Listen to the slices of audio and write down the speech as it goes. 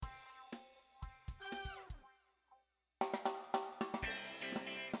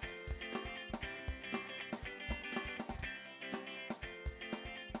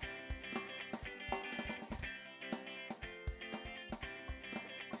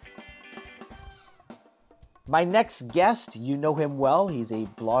My next guest, you know him well. He's a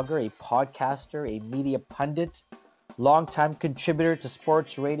blogger, a podcaster, a media pundit, longtime contributor to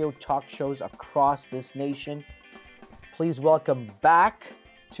sports radio talk shows across this nation. Please welcome back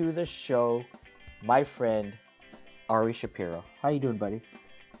to the show, my friend Ari Shapiro. How you doing, buddy?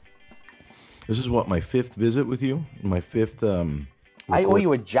 This is what, my fifth visit with you? My fifth I owe record.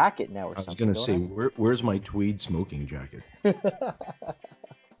 you a jacket now or I was something, gonna don't say, I? where's my tweed smoking jacket?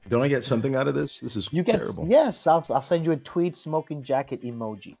 Don't I get something out of this? This is You get terrible. yes. I'll send you a tweed smoking jacket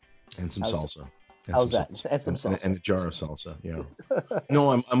emoji. And some How's salsa. And some how's that? salsa. That's some And salsa. a jar of salsa. Yeah.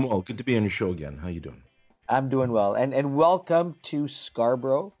 No, I'm well. Good to be on your show again. How you doing? I'm doing well, and welcome to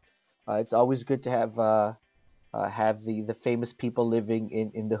Scarborough. It's always good to have the famous people living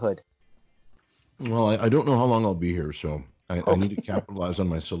in the hood. Well, I don't know how long I'll be here, so I need to Okay, capitalize on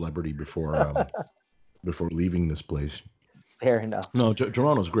my celebrity before leaving this place. fair enough. No,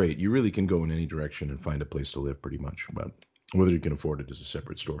 Toronto's great. You really can go in any direction and find a place to live, pretty much. But whether you can afford it is a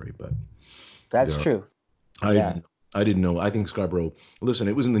separate story. But That's there true. Yeah, I I didn't know. I think Scarborough. Listen,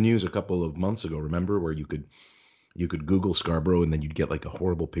 it was in the news a couple of months ago. Remember where you could Google Scarborough and then you'd get like a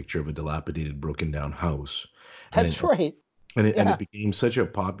horrible picture of a dilapidated, broken down house, and that's right. it Yeah, became such a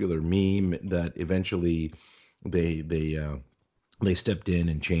popular meme that eventually they they uh, they stepped in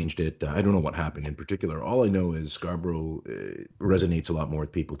and changed it. I don't know what happened in particular. All I know is Scarborough resonates a lot more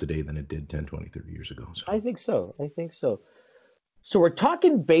with people today than it did 10, 20, 30 years ago. So I think so. I think so. So we're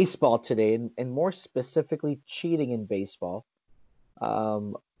talking baseball today, and more specifically, cheating in baseball.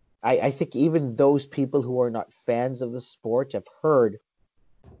 Um, I think even those people who are not fans of the sport have heard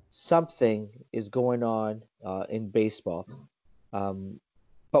something is going on in baseball. Um,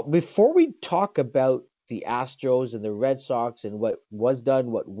 but before we talk about the Astros and the Red Sox and what was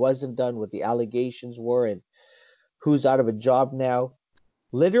done, what wasn't done, what the allegations were, and who's out of a job now,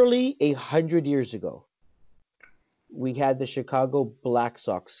 literally 100 years ago, we had the Chicago Black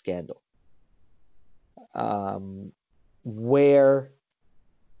Sox scandal, um, where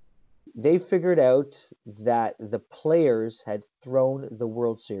they figured out that the players had thrown the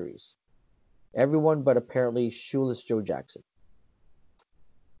World Series. Everyone but apparently shoeless Joe Jackson.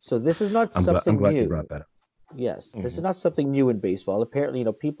 So this is not I'm something glad you new. brought that up. Yes, this is Mhm. not something new in baseball. Apparently,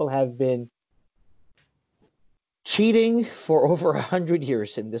 people have been cheating for over 100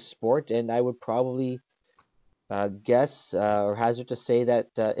 years in this sport, and I would probably guess or hazard to say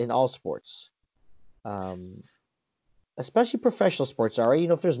that in all sports, um, especially professional sports, are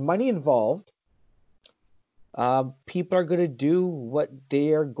if there's money involved, people are going to do what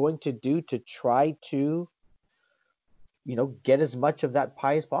they are going to do to try to get as much of that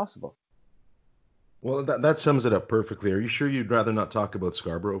pie as possible. Well, that sums it up perfectly. Are you sure you'd rather not talk about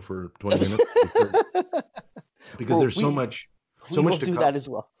Scarborough for 20 minutes? Because Well, there's we so we will much to do cover. that as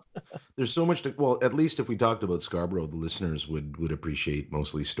well. There's so much to, well, at least if we talked about Scarborough, the listeners would appreciate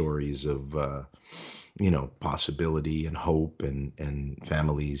mostly stories of possibility and hope and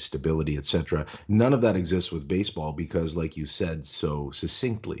family stability, etc. None of that exists with baseball because, like you said so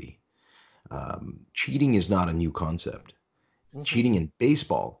succinctly, cheating is not a new concept. Hmm. Cheating in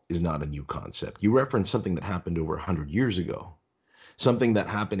baseball is not a new concept. You referenced something that happened over 100 years ago, something that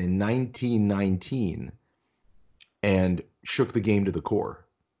happened in 1919 and shook the game to the core.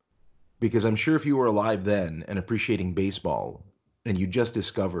 Because I'm sure if you were alive then and appreciating baseball and you just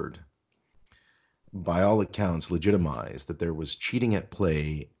discovered, by all accounts, legitimized that there was cheating at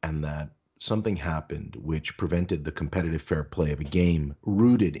play and that something happened which prevented the competitive fair play of a game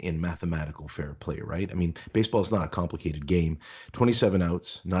rooted in mathematical fair play, right? I mean, baseball is not a complicated game. 27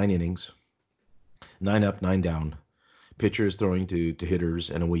 outs, 9 innings, 9 up, 9 down, pitchers throwing to hitters,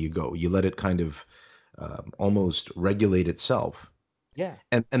 and away you go. You let it kind of almost regulate itself. Yeah.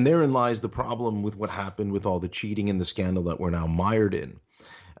 And therein lies the problem with what happened with all the cheating and the scandal that we're now mired in.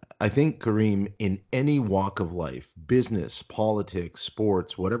 I think, Kareem, in any walk of life, business, politics,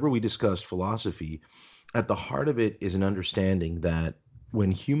 sports, whatever we discussed, philosophy, at the heart of it is an understanding that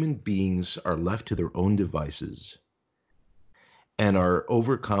when human beings are left to their own devices and are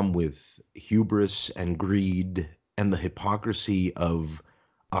overcome with hubris and greed and the hypocrisy of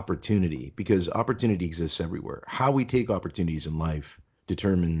opportunity, because opportunity exists everywhere. How we take opportunities in life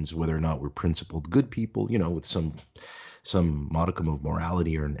determines whether or not we're principled good people, with some modicum of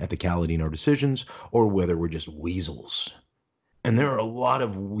morality or an ethicality in our decisions, or whether we're just weasels. And there are a lot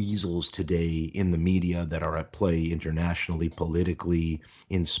of weasels today in the media that are at play internationally, politically,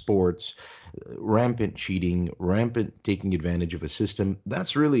 in sports, rampant cheating, rampant taking advantage of a system.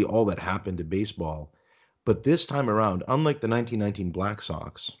 That's really all that happened to baseball. But this time around, unlike the 1919 Black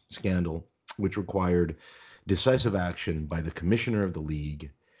Sox scandal, which required decisive action by the commissioner of the league,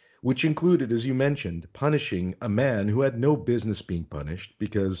 which included, as you mentioned, punishing a man who had no business being punished.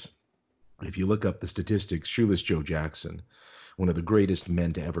 Because if you look up the statistics, Shoeless Joe Jackson, one of the greatest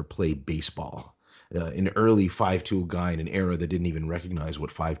men to ever play baseball, an early five tool guy in an era that didn't even recognize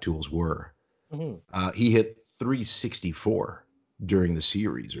what five tools were. Mhm. He hit 364 during the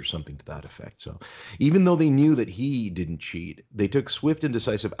series or something to that effect. So even though they knew that he didn't cheat, they took swift and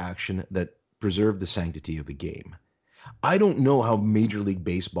decisive action that preserved the sanctity of the game. I don't know how Major League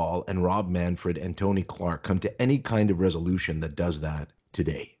Baseball and Rob Manfred and Tony Clark come to any kind of resolution that does that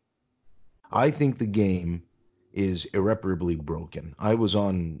today. I think the game is irreparably broken. I was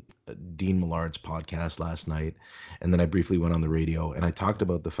on Dean Millard's podcast last night, and then I briefly went on the radio, and I talked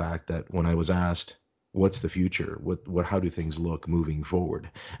about the fact that when I was asked, "What's the future? How do things look moving forward?"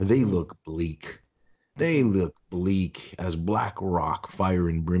 They Mhm. look bleak. They Mhm. look bleak as black rock, fire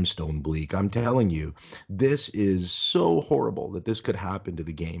and brimstone bleak. I'm telling you, this is so horrible that this could happen to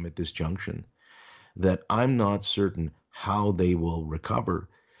the game at this junction that I'm not certain how they will recover.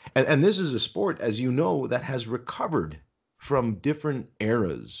 And this is a sport, as you know, that has recovered from different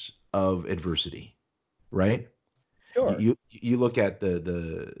eras of adversity, right? Sure. You look at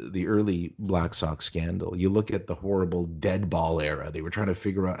the early Black Sox scandal. You look at the horrible dead ball era. They were trying to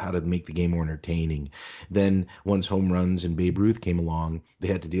figure out how to make the game more entertaining. Then once home runs and Babe Ruth came along, they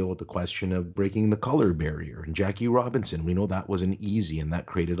had to deal with the question of breaking the color barrier. And Jackie Robinson, we know that wasn't easy, and that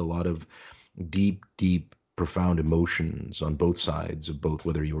created a lot of deep, profound emotions on both sides of both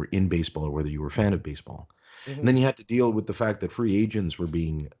whether you were in baseball or whether you were a fan of baseball. And then Mhm. you had to deal with the fact that free agents were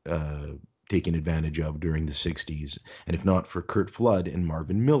being taken advantage of during the 60s. And if not for Kurt Flood and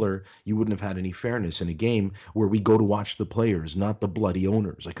Marvin Miller, you wouldn't have had any fairness in a game where we go to watch the players, not the bloody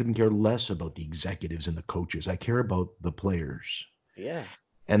owners. I couldn't care less about the executives and the coaches. I care about the players. Yeah.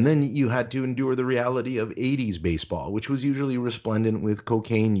 And then you had to endure the reality of 80s baseball, which was usually resplendent with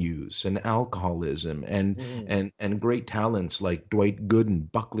cocaine use and alcoholism Mhm. and great talents like Dwight Gooden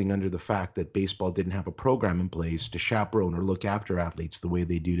buckling under the fact that baseball didn't have a program in place to chaperone or look after athletes the way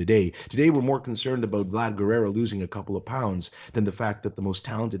they do today. Today we're more concerned about Vlad Guerrero losing a couple of pounds than the fact that the most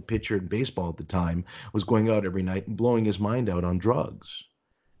talented pitcher in baseball at the time was going out every night and blowing his mind out on drugs.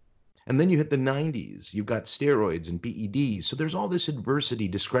 And then you hit the 90s. You've got steroids and PEDs. So there's all this adversity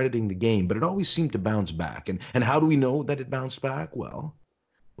discrediting the game, but it always seemed to bounce back. And how do we know that it bounced back? Well,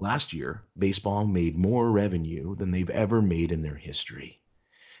 last year, baseball made more revenue than they've ever made in their history.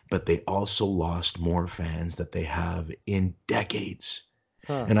 But they also lost more fans that they have in decades.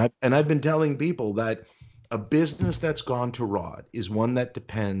 Huh. And I've been telling people that a business that's gone to rot is one that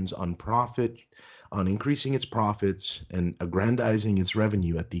depends on profit, on increasing its profits and aggrandizing its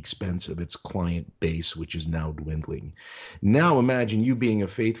revenue at the expense of its client base, which is now dwindling. Now imagine you being a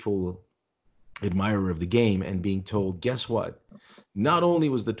faithful admirer of the game and being told, guess what? Not only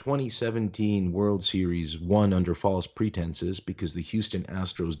was the 2017 World Series won under false pretenses because the Houston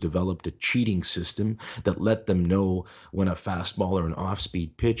Astros developed a cheating system that let them know when a fastball or an off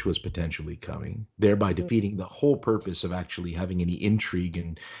speed pitch was potentially coming, thereby Mhm. defeating the whole purpose of actually having any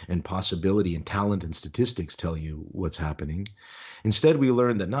intrigue and possibility and talent and statistics tell you what's happening. Instead, we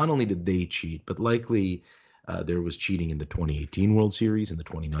learned that not only did they cheat, but likely there was cheating in the 2018 World Series and the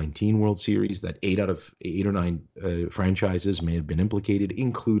 2019 World Series. That eight out of eight or nine franchises may have been implicated,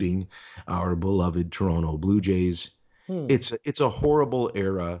 including our beloved Toronto Blue Jays. Hmm. It's a horrible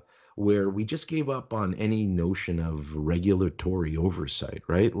era where we just gave up on any notion of regulatory oversight,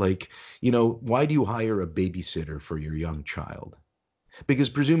 right? Like, why do you hire a babysitter for your young child? Because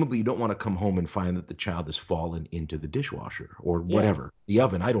presumably you don't want to come home and find that the child has fallen into the dishwasher or Yeah. whatever, the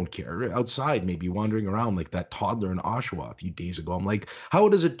oven. I don't care. Outside, maybe wandering around like that toddler in Oshawa a few days ago. I'm like, how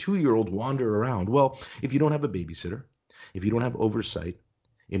does a 2-year-old wander around? Well, if you don't have a babysitter, if you don't have oversight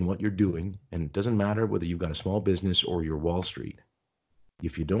in what you're doing, and it doesn't matter whether you've got a small business or you're Wall Street,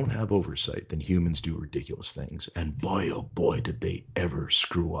 if you don't have oversight, then humans do ridiculous things. And boy, oh boy, did they ever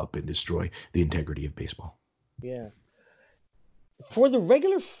screw up and destroy the integrity of baseball. Yeah. For the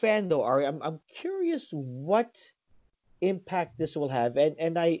regular fan, though, Ari, I'm curious what impact this will have,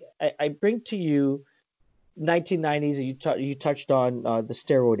 and I bring to you 1990s, and you touched on the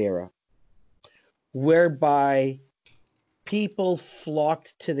steroid era, whereby people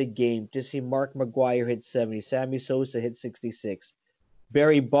flocked to the game to see Mark McGuire hit 70, Sammy Sosa hit 66,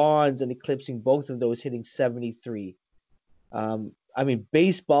 Barry Bonds and eclipsing both of those hitting 73. I mean,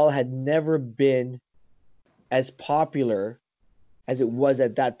 baseball had never been as popular as it was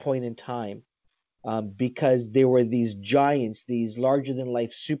at that point in time, because there were these giants, these larger than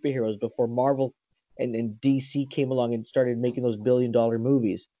life superheroes before Marvel and DC came along and started making those $1 billion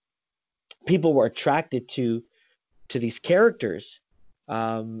movies. People were attracted to these characters,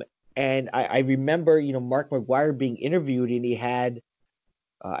 Um, and I remember, Mark McGuire being interviewed, and he had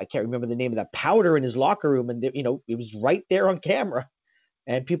I can't remember the name of that powder in his locker room, and it was right there on camera,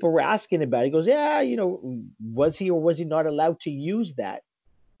 and people were asking about it. He goes, "Yeah, was he or was he not allowed to use that?"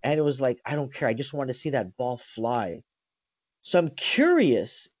 And it was like, I don't care. I just want to see that ball fly. So I'm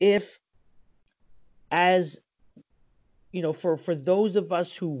curious if, as for those of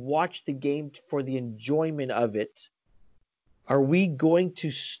us who watch the game for the enjoyment of it, are we going to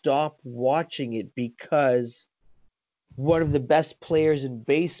stop watching it because one of the best players in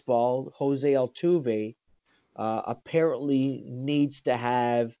baseball, Jose Altuve, apparently needs to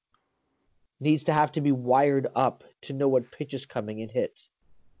have to be wired up to know what pitch is coming and hit.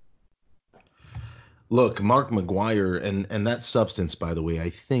 Look, Mark McGuire, and that substance, by the way, I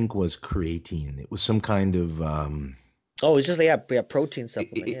think was creatine. It was some kind of Oh, it's just like, yeah, protein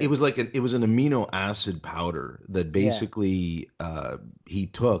supplement. it Yeah, was like it was an amino acid powder that yeah, basically he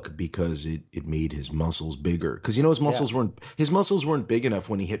took because it made his muscles bigger. Because yeah. his muscles weren't big enough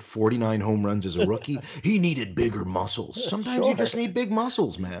when he hit 49 home runs as a rookie. He needed bigger muscles. Sometimes you Sure. just need big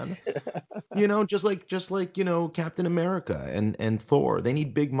muscles, man. Just like Captain America and Thor. They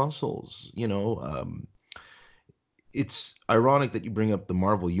need big muscles. It's ironic that you bring up the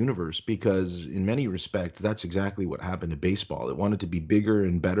Marvel universe because in many respects that's exactly what happened to baseball. It wanted to be bigger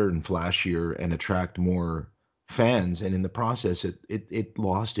and better and flashier and attract more fans, and in the process it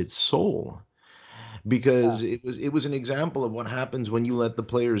lost its soul Yeah, because it was an example of what happens when you let the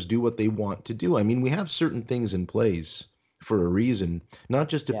players do what they want to do. I mean, we have certain things in place for a reason, not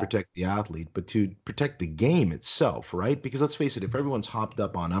just to yeah, protect the athlete, but to protect the game itself, right? Because let's face it, if everyone's hopped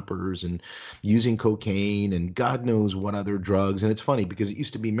up on uppers and using cocaine and God knows what other drugs, and it's funny because it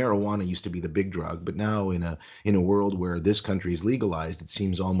used to be marijuana used to be the big drug, but now in a world where this country is legalized, it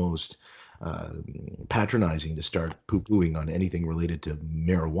seems almost uh, patronizing to start poo-pooing on anything related to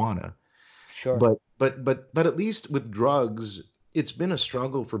marijuana. sure. But at least with drugs, it's been a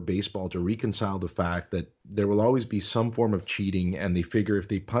struggle for baseball to reconcile the fact that there will always be some form of cheating, and they figure if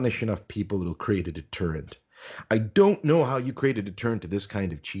they punish enough people, it'll create a deterrent. I don't know how you create a deterrent to this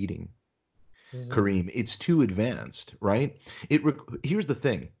kind of cheating, Hmm. Kareem. It's too advanced, right? Here's the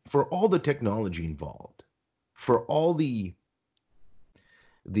thing: for all the technology involved, for all the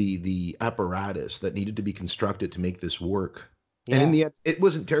apparatus that needed to be constructed to make this work. And in Yeah. the end, it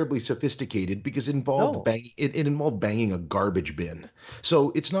wasn't terribly sophisticated because No. it involved banging a garbage bin.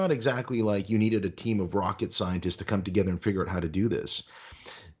 So it's not exactly like you needed a team of rocket scientists to come together and figure out how to do this.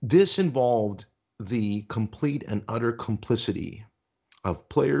 This involved the complete and utter complicity of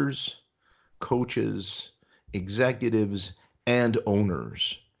players, coaches, executives, and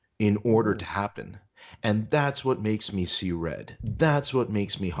owners in order Hmm. to happen. And that's what makes me see red. That's what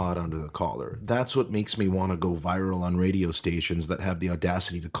makes me hot under the collar. That's what makes me want to go viral on radio stations that have the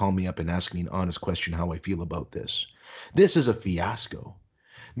audacity to call me up and ask me an honest question how I feel about this. This is a fiasco.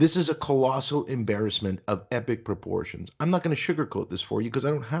 This is a colossal embarrassment of epic proportions. I'm not going to sugarcoat this for you because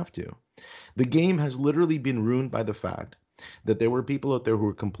I don't have to. The game has literally been ruined by the fact that there were people out there who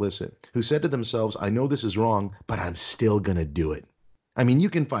were complicit, who said to themselves, I know this is wrong, but I'm still going to do it. I mean, you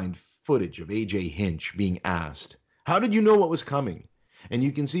can find footage of AJ Hinch being asked, how did you know what was coming? And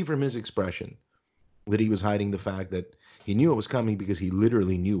you can see from his expression that he was hiding the fact that he knew it was coming because he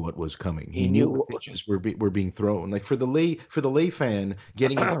literally knew what was coming. He He knew what knew. pitches were being thrown. Like for the lay fan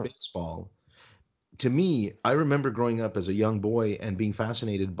getting into baseball, to me, I remember growing up as a young boy and being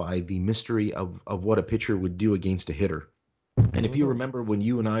fascinated by the mystery of what a pitcher would do against a hitter. And if you Hmm. remember when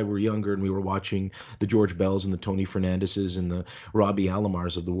you and I were younger and we were watching the George Bells and the Tony Fernandeses and the Robbie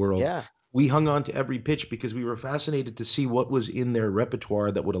Alomars of the world, Yeah. we hung on to every pitch because we were fascinated to see what was in their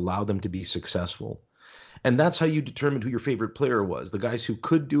repertoire that would allow them to be successful. And that's how you determined who your favorite player was, the guys who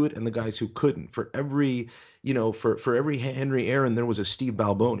could do it and the guys who couldn't. For every Henry Aaron, there was a Steve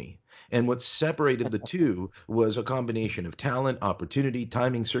Balboni. And what separated the two was a combination of talent, opportunity,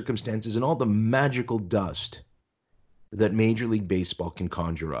 timing, circumstances, and all the magical dust that Major League Baseball can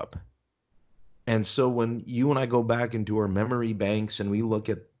conjure up. And so when you and I go back into our memory banks and we look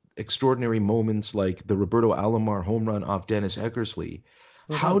at extraordinary moments like the Roberto Alomar home run off Dennis Eckersley,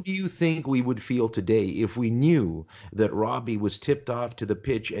 how Hmm. do you think we would feel today if we knew that Robbie was tipped off to the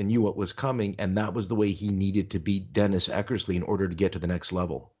pitch and knew what was coming, and that was the way he needed to beat Dennis Eckersley in order to get to the next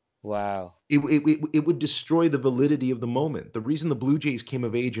level? Wow. It would destroy the validity of the moment. The reason the Blue Jays came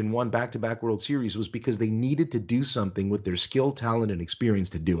of age and won back to back World Series was because they needed to do something with their skill, talent, and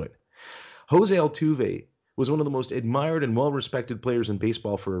experience to do it. Jose Altuve was one of the most admired and well respected players in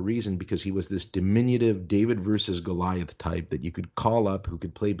baseball for a reason because he was this diminutive David versus Goliath type that you could call up who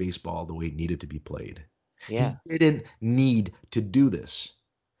could play baseball the way it needed to be played. Yeah. He didn't need to do this.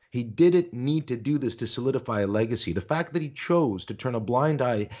 He didn't need to do this to solidify a legacy. The fact that he chose to turn a blind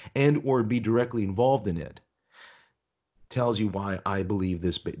eye and or be directly involved in it tells you why I believe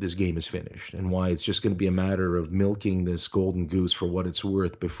this game is finished and why it's just going to be a matter of milking this golden goose for what it's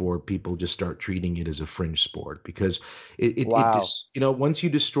worth before people just start treating it as a fringe sport because it Wow. just once you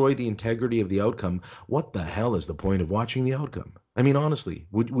destroy the integrity of the outcome, what the hell is the point of watching the outcome? I mean, honestly,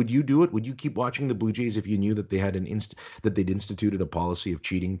 would you do it? Would you keep watching the Blue Jays if you knew that they had that they'd instituted a policy of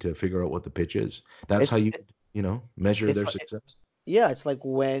cheating to figure out what the pitch is? That's how It's you measure it's their like success. yeah, it's like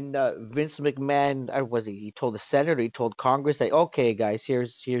when Vince McMahon, was he told the senator, he told Congress that okay, guys,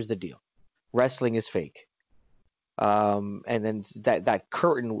 here's the deal, wrestling is fake. And then that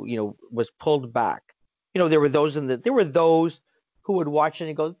curtain, was pulled back. There were those who would watch it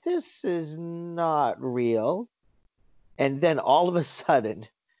and go, "This is not real." And then all of a sudden,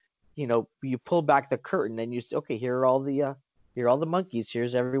 you pull back the curtain and you say, "Okay, here are all the monkeys.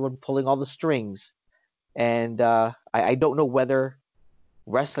 Here's everyone pulling all the strings." And I don't know whether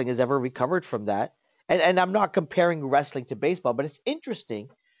wrestling has ever recovered from that. And I'm not comparing wrestling to baseball, but it's interesting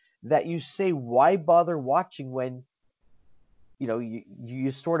that you say, "Why bother watching when?"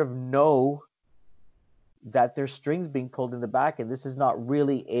 You sort of know that there's strings being pulled in the back, and this is not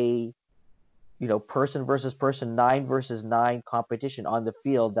really a person versus person, 9 versus 9 competition on the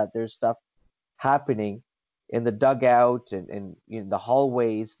field. That there's stuff happening in the dugout and in the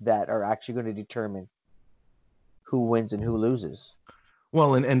hallways that are actually going to determine who wins and who loses.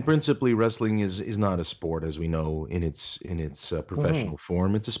 Well, and principally, wrestling is not a sport, as we know, in its Mm-hmm. professional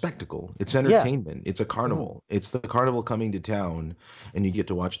form. It's a spectacle. It's Yeah. entertainment. It's a Mm-hmm. carnival. It's the carnival coming to town, and you get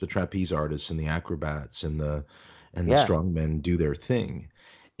to watch the trapeze artists and the acrobats and the Yeah. strongmen do their thing.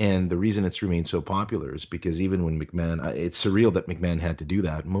 And the reason it's remained so popular is because even when it's surreal that McMahon had to do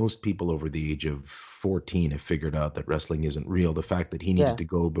that. Most people over the age of 14 have figured out that wrestling isn't real. The fact that he needed Yeah. to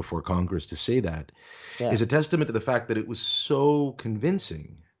go before Congress to say that Yeah. is a testament to the fact that it was so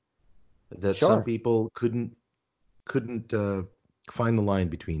convincing that some Sure. people couldn't find the line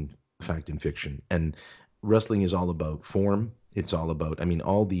between fact and fiction. And wrestling is all about form. It's all about. I mean,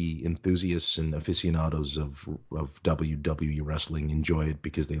 all the enthusiasts and aficionados of WWE wrestling enjoy it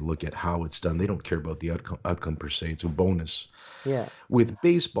because they look at how it's done. They don't care about the outcome per se. It's a bonus. Yeah. With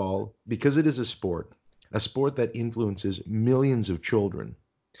baseball, because it is a sport that influences millions of children,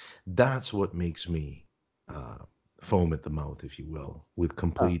 that's what makes me uh, foam at the mouth, if you will, with Huh.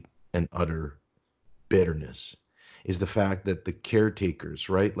 complete and utter bitterness. Is the fact that the caretakers,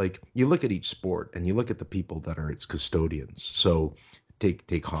 right? Like you look at each sport and you look at the people that are its custodians. So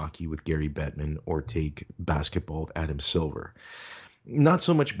take hockey with Gary Bettman or take basketball with Adam Silver. Not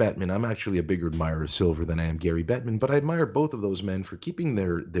so much Bettman. I'm actually a bigger admirer of Silver than I am Gary Bettman, but I admire both of those men for keeping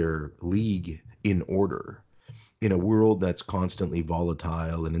their league in order in a world that's constantly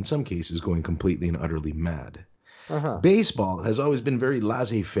volatile and in some cases going completely and utterly mad. Uh-huh. Baseball has always been very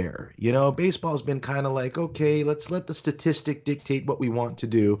laissez-faire. Baseball's been kind of like, okay, let's let the statistic dictate what we want to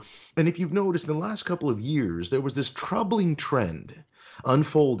do. And if you've noticed, in the last couple of years, there was this troubling trend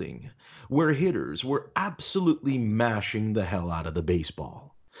unfolding where hitters were absolutely mashing the hell out of the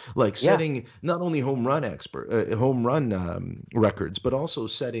baseball. Like Yeah. setting not only home run records, but also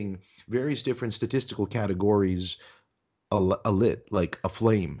setting various different statistical categories alit, like a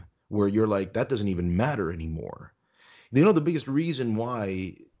flame, where you're like, that doesn't even matter anymore. The biggest reason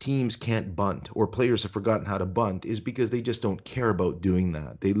why teams can't bunt or players have forgotten how to bunt is because they just don't care about doing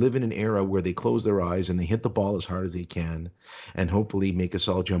that. They live in an era where they close their eyes and they hit the ball as hard as they can and hopefully make us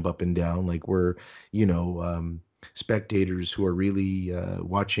all jump up and down like we're, you know, spectators who are really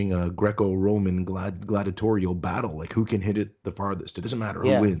watching a Greco-Roman gladiatorial battle. Like who can hit it the farthest? It doesn't matter who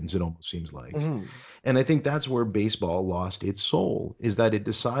Yeah. wins, it almost seems like. Mm-hmm. And I think that's where baseball lost its soul, is that it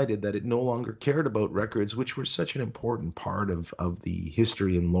decided that it no longer cared about records, which were such an important part of the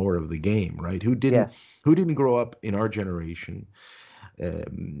history and lore of the game, right? Who didn't Yes. who didn't grow up in our generation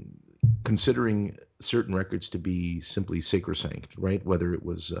um, considering certain records to be simply sacrosanct, right? Whether it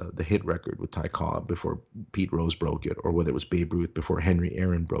was the hit record with Ty Cobb before Pete Rose broke it, or whether it was Babe Ruth before Henry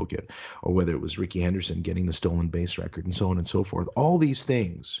Aaron broke it, or whether it was Ricky Henderson getting the stolen base record, and so on and so forth. All these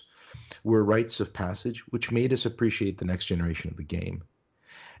things were rites of passage, which made us appreciate the next generation of the game.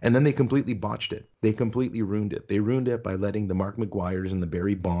 And then they completely botched it. They completely ruined it. They ruined it by letting the Mark McGuires and the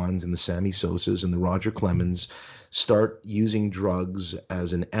Barry Bonds and the Sammy Sosas and the Roger Clemens start using drugs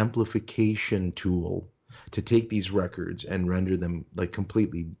as an amplification tool to take these records and render them like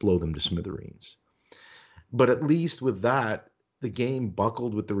completely blow them to smithereens. But at least with that, the game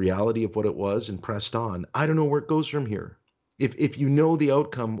buckled with the reality of what it was and pressed on. I don't know where it goes from here. If you know the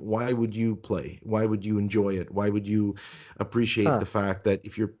outcome, why would you play? Why would you enjoy it? Why would you appreciate Huh. the fact that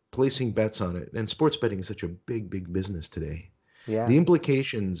if you're placing bets on it, and sports betting is such a big business today, Yeah. the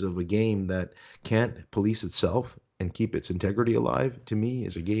implications of a game that can't police itself and keep its integrity alive, to me,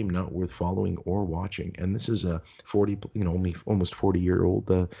 is a game not worth following or watching. And this is a 40, only almost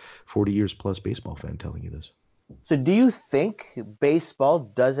 40-year-old, 40 years plus baseball fan telling you this. So do you think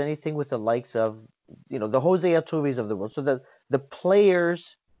baseball does anything with the likes of, the Jose Altuve's of the world? So the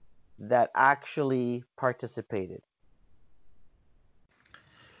players that actually participated.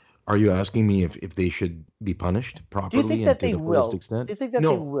 Are you asking me if they should be punished Do you properly think and that to they the fullest will? extent? Do you think that they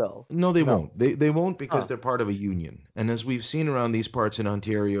No, will? no, they No. won't. They won't because Huh. they're part of a union. And as we've seen around these parts in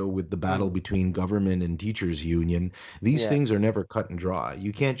Ontario with the battle Mm. between government and teachers union, these Yeah. things are never cut and dry.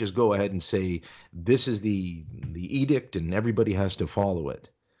 You can't just go ahead and say this is the edict and everybody has to follow it.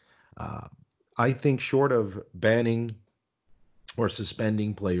 Uh, I think short of banning or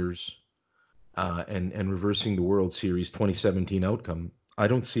suspending players and reversing the World Series 2017 outcome, I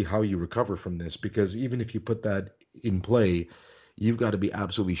don't see how you recover from this because even if you put that in play, you've got to be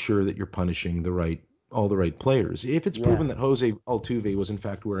absolutely sure that you're punishing all the right players. If it's Yeah. proven that Jose Altuve was in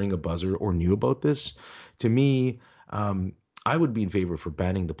fact wearing a buzzer or knew about this, to me, um, I would be in favor for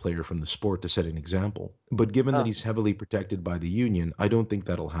banning the player from the sport to set an example. But given that Huh. he's heavily protected by the union, I don't think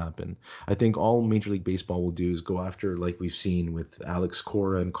that'll happen. I think all Major League Baseball will do is go after, like we've seen with Alex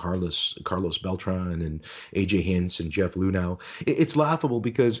Cora and Carlos Beltran and AJ Hinch and Jeff Lunau. It's laughable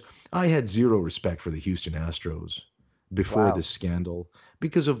because I had zero respect for the Houston Astros before Wow. this scandal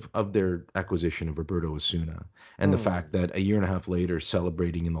because of their acquisition of Roberto Osuna and the fact Hmm. that a year and a half later,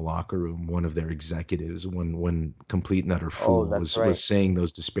 celebrating in the locker room, one of their executives, when complete and utter Oh, fool, that's was right. saying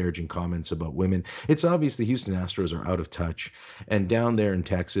those disparaging comments about women. It's obvious the Houston Astros are out of touch, and down there in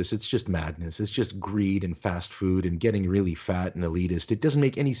Texas, it's just madness. It's just greed and fast food and getting really fat and elitist. It doesn't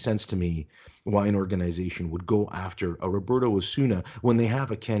make any sense to me why an organization would go after a Roberto Osuna when they have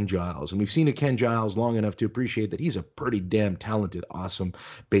a Ken Giles. And we've seen a Ken Giles long enough to appreciate that he's a pretty damn talented, awesome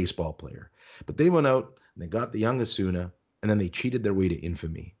baseball player. But they went out and they got the young Osuna and then they cheated their way to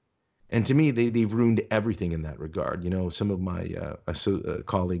infamy. And to me, they've ruined everything in that regard. Some of my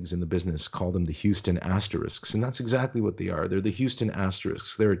colleagues in the business call them the Houston Asterisks, and that's exactly what they are. They're the Houston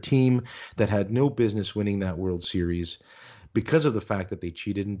Asterisks. They're a team that had no business winning that World Series because of the fact that they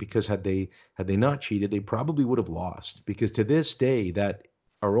cheated, and because had they not cheated, they probably would have lost. Because to this day, that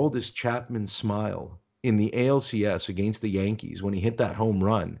our oldest Chapman smile in the ALCS against the Yankees when he hit that home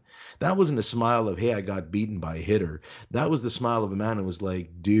run, that wasn't a smile of "Hey, I got beaten by a hitter." That was the smile of a man who was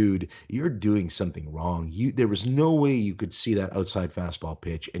like, "Dude, you're doing something wrong. There was no way you could see that outside fastball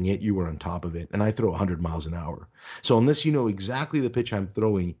pitch, and yet you were on top of it. And I throw 100 miles an hour. So unless you know exactly the pitch I'm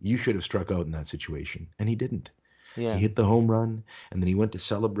throwing, you should have struck out in that situation." And he didn't. He Yeah. hit the home run, and then he went to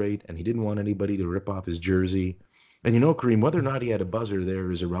celebrate, and he didn't want anybody to rip off his jersey. And Kareem, whether or not he had a buzzer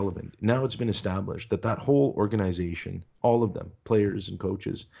there is irrelevant. Now it's been established that that whole organization, all of them, players and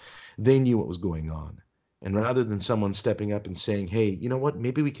coaches, they knew what was going on. And rather than someone stepping up and saying, "Hey, you know what?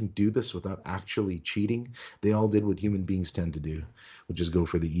 Maybe we can do this without actually cheating," they all did what human beings tend to do, which is go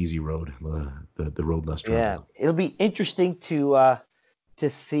for the easy road, the road less Yeah. traveled. It'll be interesting to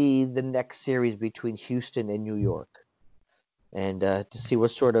see the next series between Houston and New York, and to see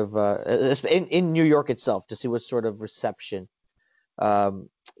what sort of in New York itself, to see what sort of reception um,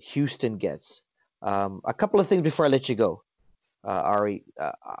 Houston gets. A couple of things before I let you go, Ari.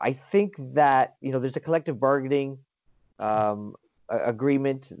 I think that there's a collective bargaining um,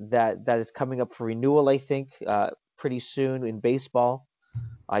 agreement that is coming up for renewal. I think pretty soon in baseball.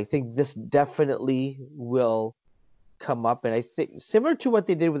 I think this definitely will come up, and I think similar to what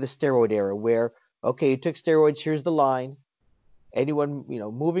they did with the steroid era, where okay, you took steroids. Here's the line. Anyone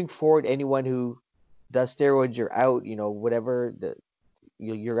moving forward, anyone who does steroids, you're out. Whatever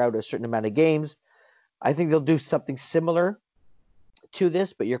you're out a certain amount of games. I think they'll do something similar to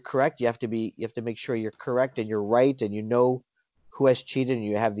this, but you're correct. You have to make sure you're correct and you're right, and who has cheated, and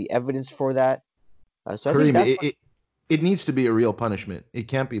you have the evidence for that. So I think Kareem, that's it needs to be a real punishment. It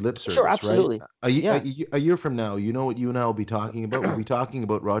can't be lip sure, service, right? absolutely, yeah, A year from now, you know what you and I will be talking about? We'll be talking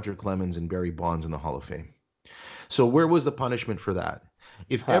about Roger Clemens and Barry Bonds in the Hall of Fame. So where was the punishment for that?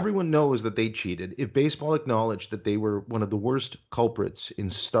 If huh? everyone knows that they cheated, if baseball acknowledged that they were one of the worst culprits in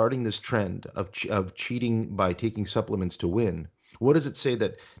starting this trend of cheating by taking supplements to win, what does it say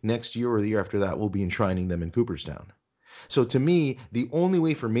that next year or the year after that we'll be enshrining them in Cooperstown? So to me, the only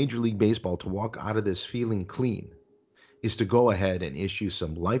way for Major League Baseball to walk out of this feeling clean is to go ahead and issue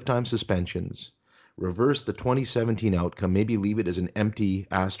some lifetime suspensions, reverse the 2017 outcome, maybe leave it as an empty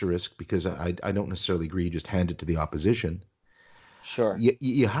asterisk because I don't necessarily agree, just hand it to the opposition, Sure.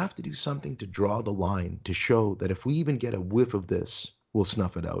 You have to do something to draw the line to show that if we even get a whiff of this, we'll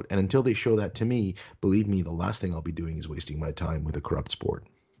snuff it out. And until they show that to me, believe me, the last thing I'll be doing is wasting my time with a corrupt sport.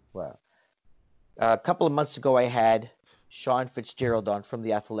 Well, a couple of months ago, I had Sean Fitzgerald on from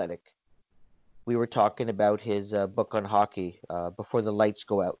The Athletic. We were talking about his book on hockey, Before the Lights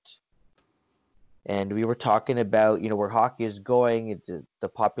Go Out. And we were talking about, where hockey is going, the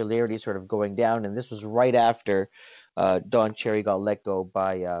popularity sort of going down. And this was right after Don Cherry got let go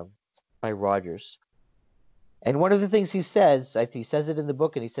by Rogers. And one of the things he says, I think he says it in the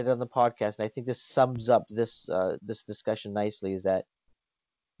book and he said it on the podcast, and I think this sums up this discussion nicely, is that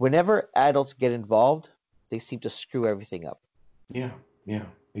whenever adults get involved, they seem to screw everything up. Yeah, yeah,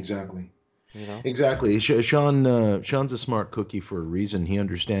 exactly. You know? Exactly. Sean's a smart cookie for a reason. He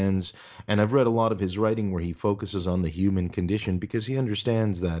understands, and I've read a lot of his writing where he focuses on the human condition because he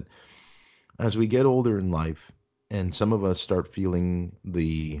understands that as we get older in life, and some of us start feeling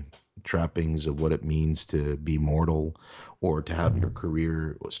the trappings of what it means to be mortal, or to have your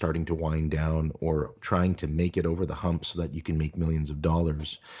career starting to wind down, or trying to make it over the hump so that you can make millions of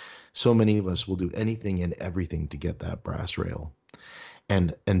dollars, so many of us will do anything and everything to get that brass rail.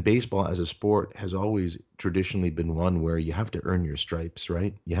 And baseball as a sport has always traditionally been one where you have to earn your stripes,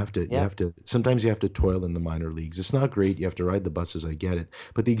 right? You Yeah. have to sometimes you have to toil in the minor leagues. It's not great, you have to ride the buses, I get it.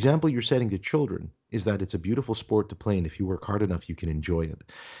 But the example you're setting to children is that it's a beautiful sport to play, and if you work hard enough you can enjoy it.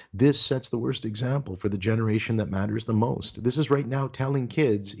 This sets the worst example for the generation that matters the most. This is right now telling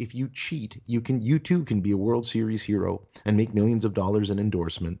kids, if you cheat, you too can be a World Series hero and make millions of dollars in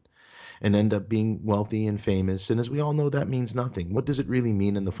endorsement and end up being wealthy and famous. And as we all know, that means nothing. What does it really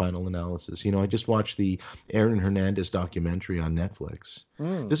mean in the final analysis? I just watched the Aaron Hernandez documentary on Netflix.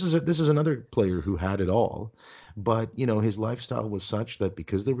 Mm. This is another player who had it all, but his lifestyle was such that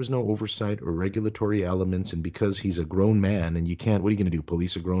because there was no oversight or regulatory elements, and because he's a grown man, and you can't, what are you going to do?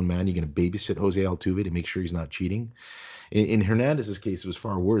 Police a grown man? You're going to babysit Jose Altuve to make sure he's not cheating? In Hernandez's case, it was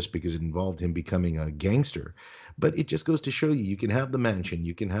far worse because it involved him becoming a gangster. But it just goes to show you can have the mansion,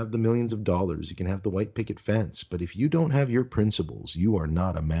 you can have the millions of dollars, you can have the white picket fence. But if you don't have your principles, you are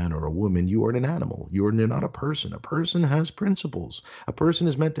not a man or a woman. You are an animal. You're not a person. A person has principles. A person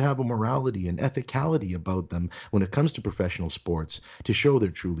is meant to have a morality and ethicality about them when it comes to professional sports to show their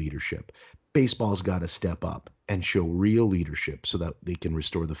true leadership. Baseball's got to step up and show real leadership so that they can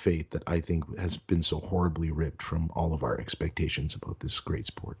restore the faith that I think has been so horribly ripped from all of our expectations about this great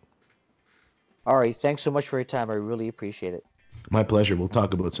sport. All right. Thanks so much for your time. I really appreciate it. My pleasure. We'll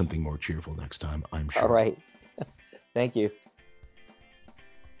talk about something more cheerful next time, I'm All sure. right. Thank you.